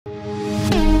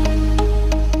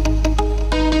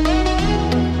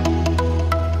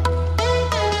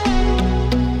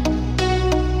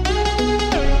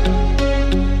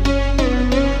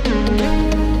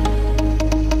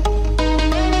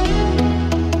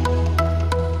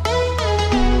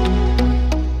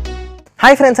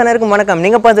Hi friends, அனைவருக்கும் வணக்கம்.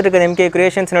 நீங்க பார்த்துட்டு இருக்கிற MK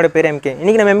Creations என்னோட பேர் MK.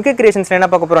 இன்னைக்கு நம்ம MK Creationsல என்ன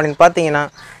பார்க்க போறோம் அப்படினு பாத்தீங்கன்னா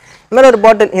மேல ஒரு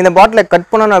பாட்டில் இந்த பாட்டிலை கட்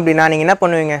பண்ணனும் அப்படினா நீங்க என்ன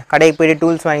பண்ணுவீங்க? கடைக்கு போய்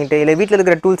டூல்ஸ் வாங்கிட்டு இல்ல வீட்ல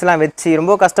இருக்கிற டூல்ஸ் எல்லாம் வெச்சு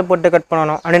ரொம்ப கஷ்டப்பட்டு கட்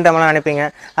பண்ணனும் அப்படின்ற மாதிரி நினைப்பீங்க.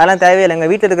 அதெல்லாம் தேவையில்லைங்க.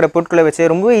 வீட்ல இருக்கிற பொருட்களை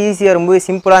வச்சு ரொம்ப ஈஸியா ரொம்ப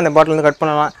சிம்பிளா இந்த பாட்டில் வந்து கட்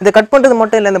பண்ணலாம். இந்த கட் பண்றது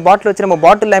மட்டும் இல்ல இந்த பாட்டில் வச்சு நம்ம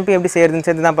பாட்டில் லேம்ப் எப்படி செய்யறதுன்னு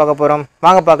சேர்த்து தான் பார்க்க போறோம்.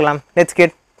 வாங்க பார்க்கலாம். Let's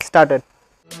get started.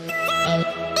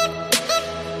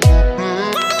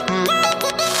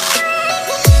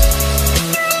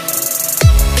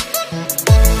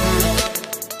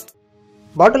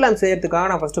 Bottle lamp செய்யறதுக்காக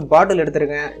நான் ஃபர்ஸ்ட் பாட்டில்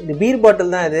எடுத்துருக்கேன். இது பீர்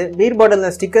பாட்டில் தான். இது பீர் பாட்டில்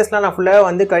ஸ்டிக்கர்ஸ்லாம் நான் ஃபுல்லாக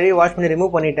வந்து கழுவி வாஷ் பண்ணி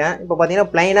ரிமூவ் பண்ணிட்டேன். இப்போ பார்த்தீங்கன்னா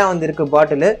பிளைனாக வந்து இருக்குது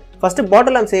பாட்டில். ஃபர்ஸ்ட்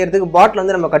பாட்டில் லேம்ப் செய்யறதுக்கு பாட்டில்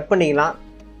வந்து நம்ம கட் பண்ணிக்கலாம்.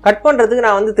 கட் பண்ணுறதுக்கு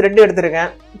நான் வந்து த்ரெட் எடுத்துருக்கேன்.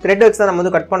 த்ரெட் வச்சு தான் நம்ம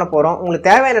வந்து கட் பண்ண போகிறோம். உங்களுக்கு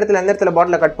தேவையான இடத்துல எந்த இடத்துல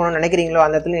பாட்டில் கட் பண்ணணும்னு நினைக்கிறீங்களோ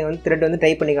அந்த இடத்துல நீங்கள் வந்து த்ரெட் வந்து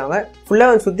டைப் பண்ணிக்காங்க.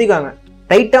 ஃபுல்லாக வந்து சுற்றிக்காங்க.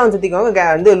 டைட்டாக வந்து சுற்றிக்குவாங்க.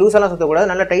 வந்து லூஸெல்லாம் சுற்றக்கூடாது.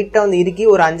 நல்லா டைட்டாக வந்து இறுக்கி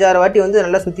ஒரு 5-6 வாட்டி வந்து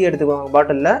நல்லா சுற்றி எடுத்துக்குவாங்க.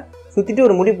 பாட்டிலில் சுற்றிட்டு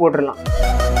ஒரு முடி போட்டுடலாம்.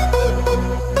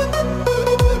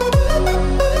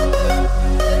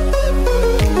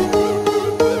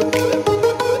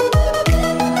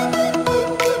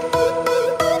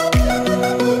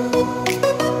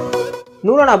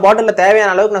 நூலை நான் பாட்டிலில்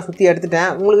தேவையான அளவுக்கு நான் சுற்றி எடுத்துட்டேன்.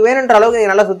 உங்களுக்கு வேணுன்ற அளவுக்கு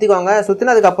நீங்கள் நல்லா சுற்றிக்கோங்க.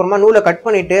 சுற்றினதுக்கப்புறமா நூலை கட்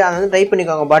பண்ணிவிட்டு அதை வந்து டைப்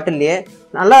பண்ணிக்கோங்க. பாட்டிலே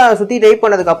நல்லா சுற்றி டைப்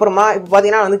பண்ணதுக்கப்புறமா இப்போ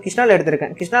பார்த்தீங்கன்னா வந்து கிருஷ்ணாவில்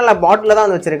எடுத்திருக்கேன். கிருஷ்ணாவில் பாட்டில் தான்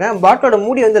வந்து வச்சிருக்கேன். பாட்டிலோட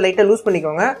மூடி வந்து லைட்டாக லூஸ்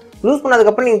பண்ணிக்கோங்க. லூஸ்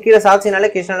பண்ணதுக்கப்புறம் நீங்கள் கீழே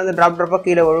சாச்சினாலே கிருஷ்ணாவில் வந்து ட்ராப்பாக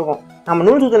கீழே ஒழுகும். நம்ம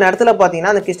நூல் சுற்றின இடத்துல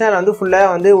பார்த்தீங்கன்னா அந்த கிருஷ்ணாவில் வந்து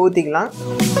ஃபுல்லாக வந்து ஊற்றிக்கலாம்.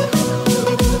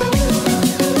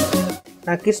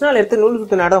 நான் கிருஷ்ணாவில் எடுத்து நூல்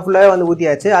சுற்றின இடம் ஃபுல்லாக வந்து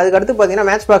ஊற்றியாச்சு. அதுக்கடுத்து பார்த்தீங்கன்னா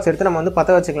மேட்ச்பாக்ஸ் எடுத்து நம்ம வந்து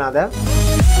பற்ற வச்சுக்கலாம். அதை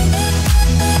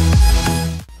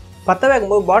பற்ற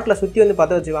வைக்கும்போது பாட்டில் சுற்றி வந்து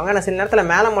பற்ற வச்சுக்கோங்க. ஆனால் சில நேரத்தில்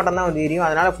மேலே மட்டும் தான் வந்து எரியும்.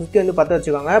 அதனால் சுற்றி வந்து பற்ற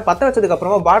வச்சுக்கோங்க. பற்ற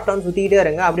வச்சதுக்கப்புறமா பாட்டில் வந்து சுற்றிக்கிட்டே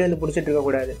இருங்க. அப்படியே வந்து பிடிச்சிட்டு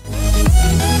இருக்கக்கூடாது.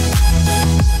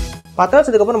 பற்ற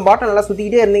வச்சதுக்கப்புறம் பாட்டில் நல்லா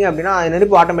சுற்றிக்கிட்டே இருந்தீங்க அப்படின்னா அது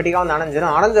நெருப்பு ஆட்டோமேட்டிக்காக வந்து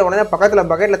அணைஞ்சிடும். அணைஞ்ச உடனே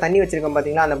பக்கத்தில் தண்ணி வச்சிருக்கோம்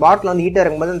பார்த்தீங்களா, அந்த பாட்டில் வந்து ஹீட்டாக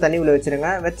இருக்கும்போது அந்த தண்ணி உள்ள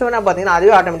வச்சிருங்க. வச்சோன்னா பார்த்தீங்கன்னா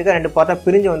அதுவே ஆட்டோமேட்டிக்காக 2 பார்ட்டாக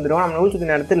பிரிஞ்சு வந்துடும். நம்ம நூல்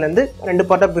சுற்றின இடத்துலேருந்து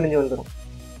 2 பார்ட்டாக பிரிஞ்சு வந்துடும்.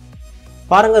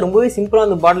 பாருங்கள், ரொம்பவே சிம்பிளாக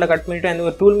வந்து பாட்டில் கட் பண்ணிவிட்டு எந்த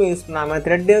ஒரு டூலுமே யூஸ் பண்ணாமல்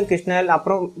த்ரெட்டும் கிருஷ்ணல்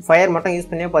அப்புறம் ஃபயர் மட்டும் யூஸ்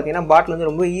பண்ணி பார்த்தீங்கன்னா பாட்டில் வந்து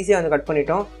ரொம்ப ஈஸியாக வந்து கட்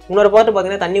பண்ணிட்டோம். இன்னொரு பார்த்து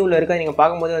பார்த்தீங்கன்னா தண்ணி உள்ள இருக்க நீங்கள்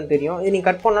பார்க்கும்போது வந்து தெரியும். இது நீங்கள்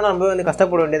கட் பண்ணால் ரொம்ப வந்து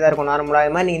கஷ்டப்பட வேண்டியதாக இருக்கும். நார்மலாக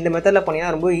இது மாதிரி நீங்கள் இந்த மெத்தடில்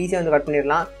பண்ணிங்கன்னா ரொம்ப ஈஸியாக வந்து கட்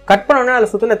பண்ணிடலாம். கட் பண்ணோன்னா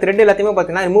அதில் சுற்றின த்ரெட் எல்லாத்தையுமே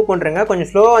பார்த்தீங்கன்னா ரிமூவ் பண்ணுறங்க. கொஞ்சம்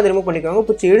ஸ்லோவாக வந்து ரிமூவ் பண்ணிக்கோங்க.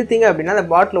 பிடிச்சி இழுத்தீங்க அப்படின்னா அந்த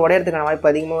பாட்டில் உடையறதுக்கான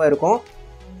வாய்ப்பு அதிகமாக இருக்கும்.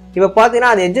 இப்போ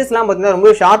பார்த்தீங்கன்னா அது எட்ஜஸ்லாம் பார்த்தீங்கன்னா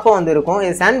ரொம்ப ஷார்ப்பாக வந்து இருக்கும்.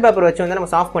 இது சாண்ட் பேப்பர் வச்சு வந்து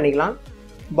நம்ம சாஃப்ட் பண்ணிக்கலாம்.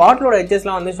 பாட்டிலோட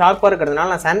எட்ஜஸ்லாம் வந்து ஷார்ப்பாக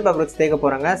இருக்கிறதுனால நான் சாண்ட் பேப்பர் வச்சு தேய்க்க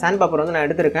போகிறேங்க. சாண்ட் பேப்பர் வந்து நான்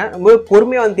எடுத்திருக்கேன். ரொம்ப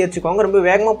பொறுமையாக வந்து தேய்ச்சிக்கோங்க. ரொம்ப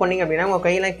வேகமாக பண்ணிங்க அப்படின்னா உங்கள்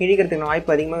கையெல்லாம் கிழிக்கிறதுக்கு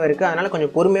வாய்ப்பு அதிகமாக இருக்குது. அதனால்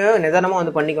கொஞ்சம் பொறுமையாக நிதானமாக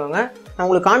வந்து பண்ணிக்கோங்க. நான்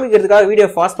உங்களுக்கு காமிக்கிறதுக்காக வீடியோ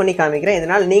ஃபாஸ்ட் பண்ணி காமிக்கிறேன்.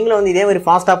 இதனால் நீங்களும் வந்து இதே மாதிரி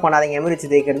ஃபாஸ்ட்டாக பண்ணாதீங்க. எமரி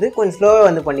வச்சு தேய்க்கிறது கொஞ்சம் ஸ்லோவாக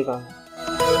வந்து பண்ணிக்கோங்க.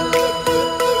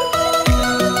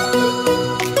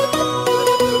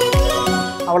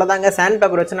 அவ்வளோதாங்க, சாண்ட்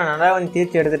பேப்பர் வச்சு நான் நல்லா வந்து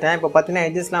தேய்ச்சி எடுத்துட்டேன். இப்போ பார்த்தீங்கன்னா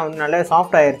எட்ஜஸ்லாம் வந்து நல்லா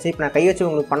சாஃப்ட் ஆயிடுச்சு. இப்போ நான் கை வச்சு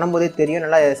உங்களுக்கு பண்ணும்போதே தெரியும்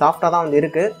நல்லா சாஃப்டாக தான் வந்து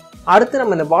இருக்குது. அடுத்து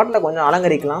நம்ம இந்த பாட்டிலை கொஞ்சம்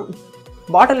அலங்கரிக்கலாம்.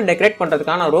 பாட்டில் டெக்கரேட்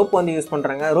பண்ணுறதுக்காக நான் ரோப் வந்து யூஸ்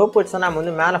பண்ணுறேங்க. ரோப் வச்சு தான் நம்ம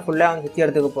வந்து மேலே ஃபுல்லாக வந்து சுற்றி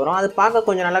எடுத்துக்க போகிறோம். அது பார்க்க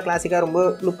கொஞ்சம் நல்லா கிளாசிக்காக ரொம்ப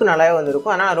லுக்கு நல்லாவே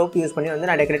வந்துருக்கும். ஆனால் ரோப் யூஸ் பண்ணி வந்து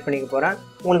நான் டெக்கரேட் பண்ணிக்க போகிறேன்.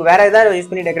 உங்களுக்கு வேறு ஏதாவது யூஸ்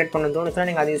பண்ணி டெக்கரேட் பண்ண தோணுச்சுன்னா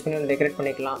நீங்கள் அதை யூஸ் பண்ணி வந்து டெக்கரேட்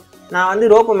பண்ணிக்கலாம். நான்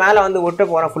வந்து ரோப்பு மேலே வந்து ஒட்ட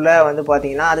போகிறேன் ஃபுல்லாக வந்து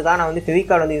பார்த்தீங்கன்னா. அதுக்காக நான் வந்து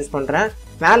ஃபெவிகால் வந்து யூஸ் பண்ணுறேன்.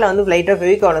 மேலே வந்து லைட்டாக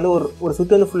ஃபெவிகால் வந்து ஒரு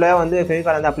சுற்று வந்து ஃபுல்லாக வந்து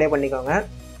ஃபெவிகால் வந்து அப்ளை பண்ணிக்கோங்க.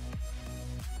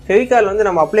 ஃபெவிகால் வந்து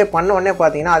நம்ம அப்ளை பண்ண உடனே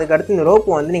பார்த்தீங்கன்னா அதுக்கடுத்து இந்த ரோப்பு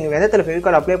வந்து நீங்கள் விதத்தில்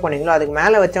ஃபெவிகால் அப்ளை பண்ணிங்களோ அதுக்கு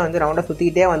மேலே வச்சா வந்து ரவுண்டாக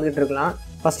சுற்றிக்கிட்டே வந்துகிட்டு இருக்கலாம்.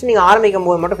 ஃபஸ்ட்டு நீங்கள் ஆரம்பிக்கும்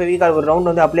போது மட்டும் ஃபெவிகால் ஒரு ரவுண்ட்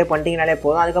வந்து அப்ளை பண்ணிட்டீங்கனாலே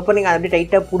போதும். அதுக்கப்புறம் நீங்கள் அப்படியே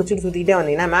டைட்டாக பிடிச்சிட்டு சுற்றிக்கிட்டே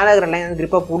வந்தீங்கன்னா மேலே இருக்கிற லைன் வந்து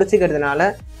கிரிப்பாக பிடிச்சிக்கிறதுனால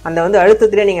அந்த வந்து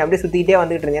அழுத்தத்திலே நீங்கள் அப்படியே சுற்றிக்கிட்டே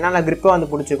வந்துகிட்டு இருந்தீங்கன்னா நல்லா கிரிப்பாக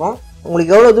வந்து பிடிச்சிக்கும்.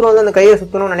 உங்களுக்கு எவ்வளோ தூரம் வந்து அந்த கையை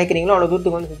சுற்றணும்னு நினைக்கிறீங்களோ அவ்வளோ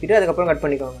தூரத்துக்கு வந்து சுற்றிட்டு அதுக்கப்புறம் கட்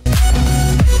பண்ணிக்கோங்க.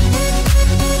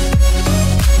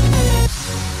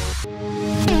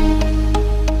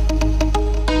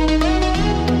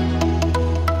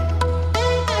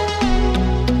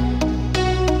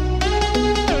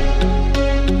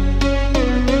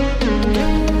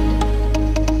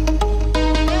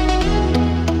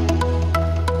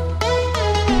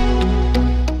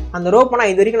 அந்த ரோப்பை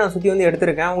நான் இது வரைக்கும் நான் சுற்றி வந்து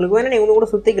எடுத்திருக்கேன். உங்களுக்கு வேணும் நீங்கள் கூட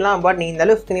சுற்றிக்கலாம். பட் நீங்கள் இந்த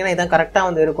அளவு சுற்றினீங்கன்னா இதான் கரெக்டாக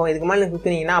வந்து இருக்கும். இதுக்கு மேலே நீங்கள்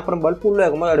சுற்றினீங்கன்னா அப்புறம் பல்ப் உள்ள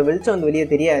இருக்கும்போது அதோட வெளிச்சம் வந்து வெளியே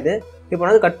தெரியாது. இப்போ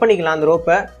வந்து கட் பண்ணிக்கலாம் அந்த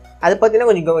ரோப்பை. அது பார்த்தீங்கன்னா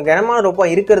கொஞ்சம் கனமான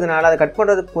ரோப்பாக இருக்கிறதுனால அதை கட்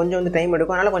பண்ணுறதுக்கு கொஞ்சம் வந்து டைம்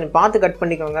எடுக்கும். அதனால் கொஞ்சம் பார்த்து கட்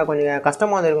பண்ணிக்கோங்க. கொஞ்சம்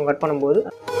கஷ்டமாக இருக்கும் கட் பண்ணும்போது.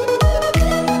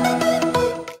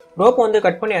 ரோப்பை வந்து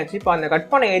கட் பண்ணியாச்சு. இப்போ அந்த கட்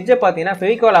பண்ண எட்ஜை பார்த்தீங்கன்னா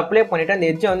ஃபெவிகால் அப்ளை பண்ணிவிட்டு அந்த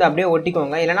எட்ஜை வந்து அப்படியே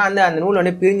ஒட்டிக்கோங்க. இல்லைனா அந்த நூல்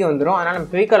வந்து பிரிஞ்சு வந்துடும். அதனால்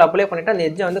நம்ம ஃபெவிகால் அப்ளை பண்ணிவிட்டு அந்த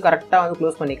எட்ஜை வந்து கரெக்டாக வந்து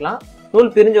க்ளோஸ் பண்ணிக்கலாம்.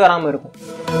 நூல் பிரிஞ்சு வராமல் இருக்கும்.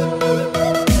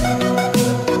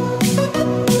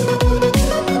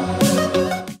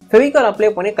 ஃபெவிகால் அப்ளை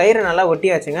பண்ணி கயிறு நல்லா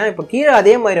ஒட்டியாச்சுங்க. இப்போ கீழே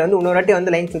அதே மாதிரி வந்து இன்னொரு வாட்டி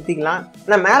வந்து லைன் சுற்றிக்கலாம்.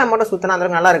 ஆனால் மேலே மட்டும் சுற்றினா அந்த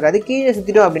நல்லா இருக்காது. கீழே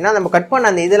சுற்றிட்டோம் அப்படின்னா நம்ம கட் பண்ண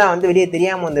அந்த இதெல்லாம் வந்து வெளியே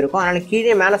தெரியாமல் வந்துருக்கும். அதனால்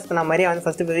கீழே மேலே சுற்றின மாதிரியே வந்து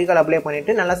ஃபஸ்ட்டு ஃபெவிகால் அப்ளை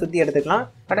பண்ணிவிட்டு நல்லா சுற்றி எடுத்துக்கலாம்.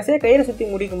 கடைசியாக கயிறு சுற்றி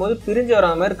முடிக்கும் போது பிரிஞ்சு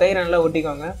வர மாதிரி கயிறு நல்லா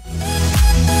ஒட்டிக்கோங்க.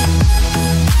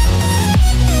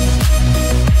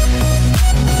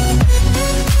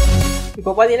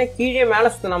 இப்போ பார்த்தீங்கன்னா கீழே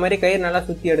மேலே சுற்றின மாதிரி கயிறு நல்லா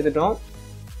சுற்றி எடுத்துட்டோம்.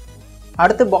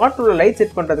 அடுத்து பாட்டில் லைட்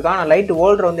செட் பண்ணுறதுக்காக நான் லைட்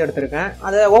ஹோல்டர் வந்து எடுத்திருக்கேன்.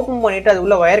 அதை ஓப்பன் பண்ணிவிட்டு அது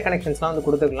உள்ள ஒயர் கனெக்ஷன்ஸ்லாம் வந்து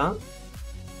கொடுத்துக்கலாம்.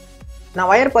 நான்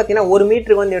ஒயர் பார்த்தீங்கன்னா 1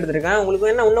 மீட்டருக்கு வந்து எடுத்திருக்கேன். உங்களுக்கு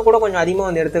என்ன இன்னும் கூட கொஞ்சம் அதிகமாக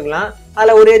வந்து எடுத்துக்கலாம்.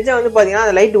 அதில் ஒரு எஜ்ஜை வந்து பார்த்தீங்கன்னா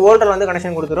அந்த லைட் ஹோல்டர் வந்து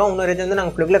கனெக்ஷன் கொடுத்துரும். இன்னொரு எஜ்ஜை வந்து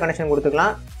நாங்கள் ப்ளக்கில் கனெக்ஷன்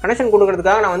கொடுத்துக்கலாம். கனெக்ஷன்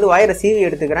கொடுக்கறதுக்காக நான் வந்து ஒயரை சீவி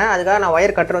எடுத்துக்கிறேன். அதுக்காக நான்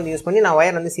ஒயர் கட்டர் வந்து யூஸ் பண்ணி நான்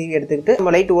ஒயர் வந்து சீவி எடுத்துக்கிட்டு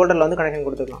நம்ம லைட் ஹோல்டரில் வந்து கனெக்ஷன்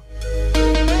கொடுத்துக்கலாம்.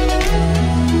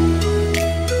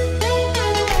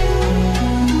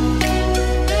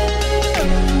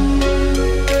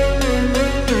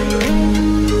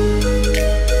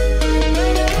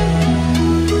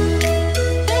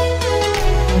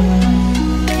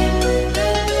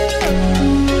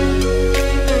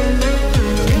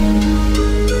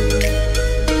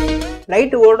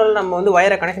 லைட் ஹோல்டரில் நம்ம வந்து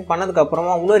ஒயரை கனெக்ஷன்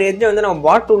பண்ணதுக்கப்புறமா இன்னொரு எஜ்ஜை வந்து நம்ம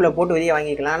பாட்டிலில் போட்டு வெளியே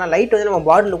வாங்கிக்கலாம். ஆனால் லைட் வந்து நம்ம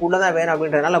பாட்டிலுக்குள்ளே தான் வேணும்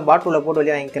அப்படின்றதுனால பாட்டிலில் போட்டு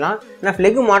வெளியே வாங்கிக்கலாம். ஆனால்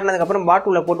ஃப்ளெக் மாட்டினதுக்கப்புறம்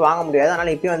பாட்டிலில் போட்டு வாங்க முடியாது.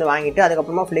 அதனால் இப்போயும் வந்து வாங்கிட்டு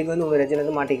அதுக்கப்புறமா ஃப்ளெக் வந்து இன்னொரு எஜ்ஜில்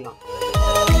வந்து மாட்டிக்கலாம்.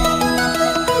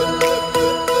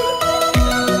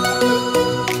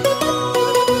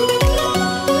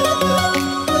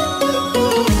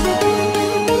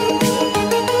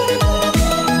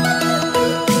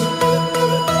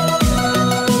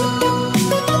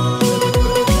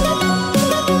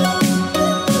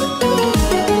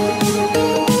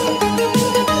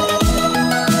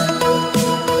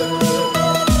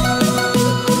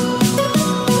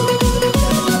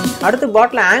 அடுத்து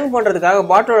பாட்டில் ஹேங் பண்ணுறதுக்காக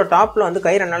பாட்டிலோட டாப்பில் வந்து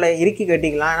கயிறை நல்லா இறுக்கி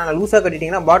கட்டிக்கலாம். நல்லா லூஸாக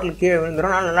கட்டிட்டிங்கன்னா பாட்டில் கீழே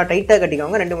விழுந்துடும். நல்லா டைட்டாக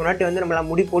கட்டிக்கோங்க. 2-3 வாட்டி வந்து நம்மளா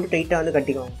முடி போட்டு டைட்டாக வந்து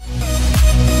கட்டிக்கோங்க.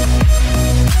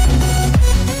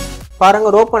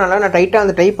 பாருங்கள், ரோப்பை நல்லா நான் டைட்டாக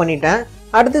வந்து டைப் பண்ணிட்டேன்.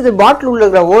 அடுத்து பாட்டில் உள்ள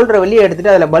இருக்கிற ஹோல்டரை வெளியே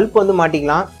எடுத்துகிட்டு அதில் பல்ப் வந்து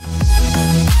மாட்டிக்கலாம்.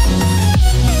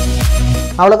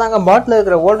 அவ்வளோதாங்க, பாட்டில்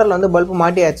இருக்கிற ஹோல்டரில் வந்து பல்ப்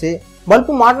மாட்டியாச்சு.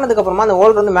 பல்ப் மாட்டினதுக்கப்புறமா அந்த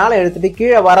ஹோல்டர் வந்து மேலே எடுத்துகிட்டு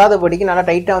கீழே வராதபடிக்கு நல்லா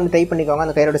டைட்டாக வந்து டைப் பண்ணிக்கோங்க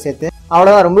அந்த கயிறோட சேர்த்து.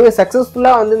 அவ்வளோதான், ரொம்பவே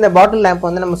சக்ஸஸ்ஃபுல்லாக வந்து இந்த பாட்டில் லேம்ப்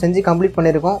வந்து நம்ம செஞ்சு கம்ப்ளீட்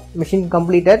பண்ணியிருக்கோம். Machine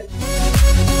completed.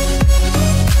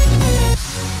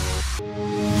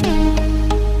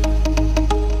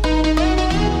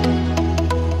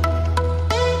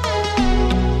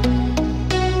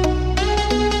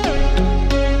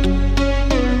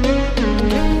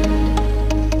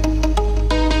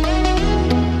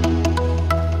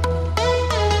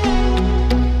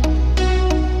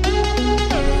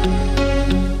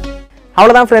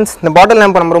 அவ்வளோதான் ஃப்ரெண்ட்ஸ், இந்த பாட்டில்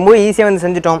லேம்ப் நம்ம ரொம்ப ஈஸியாக வந்து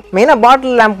செஞ்சுட்டோம். மெயினாக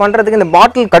பாட்டில் லேம்ப் பண்ணுறதுக்கு இந்த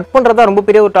பாட்டில் கட் பண்ணுறதா ரொம்ப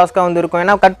பெரிய ஒரு டாஸ்க்காக வந்து இருக்கும்.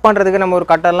 ஏன்னா கட் பண்ணுறதுக்கு நம்ம ஒரு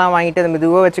கட்டெல்லாம் வாங்கிட்டு அதை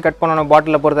மெதுவாக வச்சு கட் பண்ணணும்.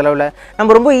 பாட்டிலில் பொறுத்தளவில்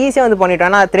நம்ம ரொம்ப ஈஸியாக வந்து பண்ணிட்டோம்.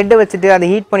 ஆனால் த்ரெட்டை வச்சுட்டு அதை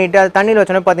ஹீட் பண்ணிவிட்டு அது தண்ணியில்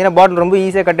வச்சோன்னா பார்த்தீங்கன்னா பாட்டில் ரொம்ப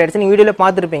ஈஸியாக கட் ஆகிடுச்சு. நீங்கள் வீடியோவில்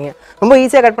பார்த்துருப்பீங்க. ரொம்ப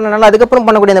ஈஸியாக கட் பண்ணனால அதுக்கப்புறம்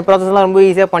பண்ணக்கூடிய இந்த ப்ராசஸ்லாம் ரொம்ப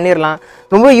ஈஸியாக பண்ணிடலாம்.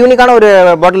 ரொம்ப யூனிக்கான ஒரு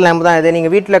பாட்டில் லேம்ப் தான் இது.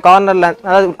 நீங்கள் வீட்டில் கார்னரில்,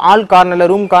 அதாவது ஆல் கார்னரில்,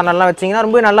 ரூம் கார்னர்லாம் வச்சிங்கன்னா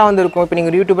ரொம்ப நல்லா வந்து இருக்கும். இப்போ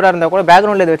நீங்கள் யூடியூபராக இருந்தால் கூட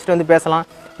பேக்ரவுண்டில் இதை வச்சுட்டு வந்து பேசலாம்.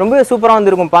 ரொம்ப சூப்பராக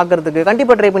வந்துருக்கும் பார்க்குறதுக்கு.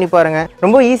 கண்டிப்பாக ட்ரை பண்ணி பாருங்கள்.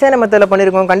 ரொம்ப ஈஸியான மெத்தடில்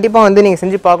பண்ணியிருக்கோம். கண்டிப்பாக வந்து நீங்கள்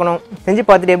செஞ்சு பார்க்கணும். செஞ்சு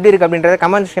பார்த்துட்டு எப்படி இருக்குது அப்படின்றத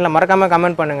கமெண்ட் செக்ஷனில் மறக்காமல்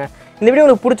கமெண்ட் பண்ணுங்கள். இந்த வீடியோ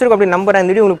உங்களுக்கு பிடிச்சிருக்கும் அப்படின்னு நம்புறேன்.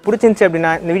 இந்த வீடியோ உங்களுக்கு பிடிச்சிருந்துச்சு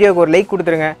அப்படின்னா இந்த வீடியோக்கு ஒரு லைக்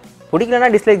கொடுத்துருங்க.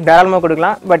 பிடிக்கலன்னா டிஸ்லைக் தாராளமாக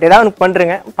கொடுக்கலாம். பட் ஏதாவது ஒன்று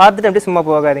பண்ணுறேங்க, பார்த்துட்டு அப்படியே சும்மா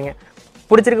போகாதீங்க.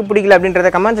 பிடிச்சிருக்கு பிடிக்கல அப்படின்றத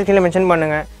கமெண்ட் செக்ஷனில் மென்ஷன்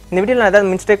பண்ணுங்கள். இந்த வீடியோவில் நான் ஏதாவது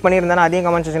மிஸ்டேக் பண்ணியிருந்தேன்னா அதையும்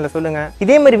கமெண்ட் செக்ஷனில் சொல்லுங்கள்.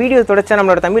 இதே மாதிரி வீடியோ தொடச்சா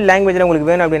நம்மளோட தமிழ் லாங்குவேஜில் உங்களுக்கு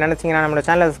வேணும் அப்படின்னு நினச்சிங்கன்னா நம்மளோட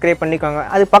சேனலை சப்ஸ்கிரைப் பண்ணிக்கோங்க.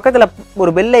 அது பக்கத்தில்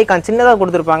ஒரு பெல் ஐக்கான் சின்னதாக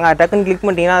கொடுத்துருப்பாங்க. அது டக்குன்னு கிளிக்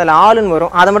பண்ணிட்டீங்கன்னா அதில் ஆல்னு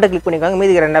வரும். அதை மட்டும் கிளிக் பண்ணிக்கோங்க.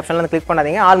 மீதி 2 ஆப்ஷன்லாம் கிளிக்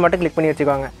பண்ணாதீங்க. ஆல் மட்டும் கிளிக் பண்ணி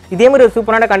வச்சுக்கோங்க. இதே மாதிரி ஒரு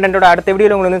சூப்பரான கண்டென்ட்டோட அடுத்த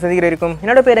வீடியோவில் உங்களுக்கு வந்து சந்திக்கிற இருக்கும்.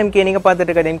 என்னோட பேர் MK, நீங்கள்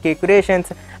பார்த்துட்டு இருக்கிறது MK Creations.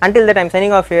 Until that, I'm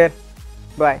signing off here.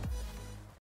 Bye.